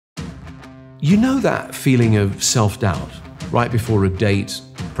You know that feeling of self-doubt right before a date,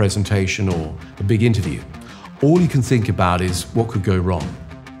 presentation, or a big interview? All you can think about is what could go wrong.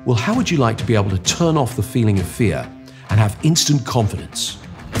 Well, how would you like to be able to turn off the feeling of fear and have instant confidence?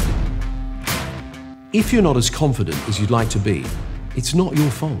 If you're not as confident as you'd like to be, it's not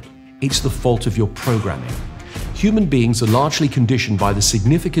your fault. It's the fault of your programming. Human beings are largely conditioned by the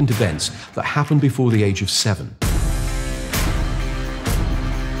significant events that happen before the age of 7.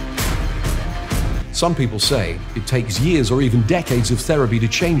 Some people say it takes years or even decades of therapy to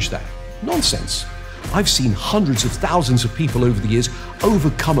change that. Nonsense. I've seen hundreds of thousands of people over the years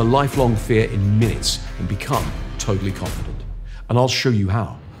overcome a lifelong fear in minutes and become totally confident. And I'll show you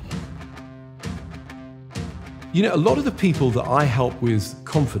how. You know, a lot of the people that I help with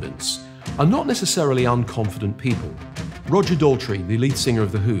confidence are not necessarily unconfident people. Roger Daltrey, the lead singer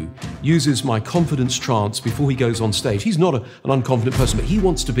of The Who, uses my confidence trance before he goes on stage. He's not an unconfident person, but he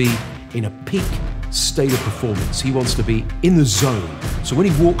wants to be in a peak state of performance. He wants to be in the zone. So when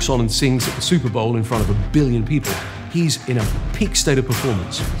he walks on and sings at the Super Bowl in front of 1 billion people, he's in a peak state of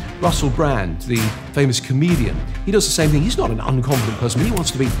performance. Russell Brand, the famous comedian, he does the same thing. He's not an unconfident person, but he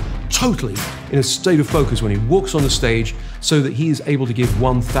wants to be totally in a state of focus when he walks on the stage so that he is able to give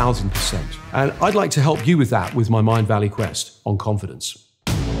 1000%. And I'd like to help you with that with my Mindvalley Quest on confidence.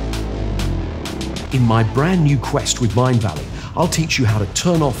 In my brand new quest with Mindvalley, I'll teach you how to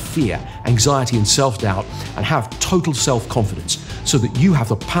turn off fear, anxiety, and self-doubt and have total self-confidence so that you have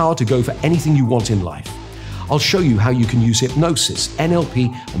the power to go for anything you want in life. I'll show you how you can use hypnosis,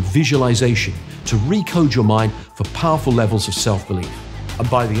 NLP, and visualization to recode your mind for powerful levels of self-belief. And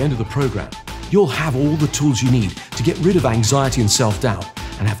by the end of the program, you'll have all the tools you need to get rid of anxiety and self-doubt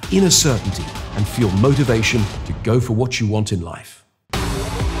and have inner certainty and feel motivation to go for what you want in life.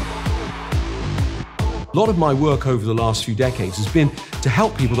 A lot of my work over the last few decades has been to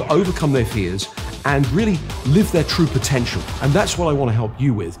help people to overcome their fears and really live their true potential. And that's what I want to help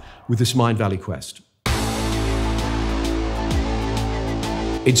you with this Mindvalley Quest.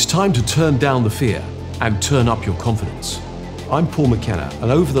 It's time to turn down the fear and turn up your confidence. I'm Mckenna, and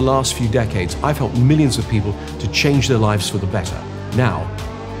over the last few decades, I've helped millions of people to change their lives for the better. Now,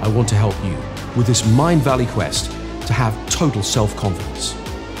 I want to help you with this Mindvalley Quest to have total self-confidence.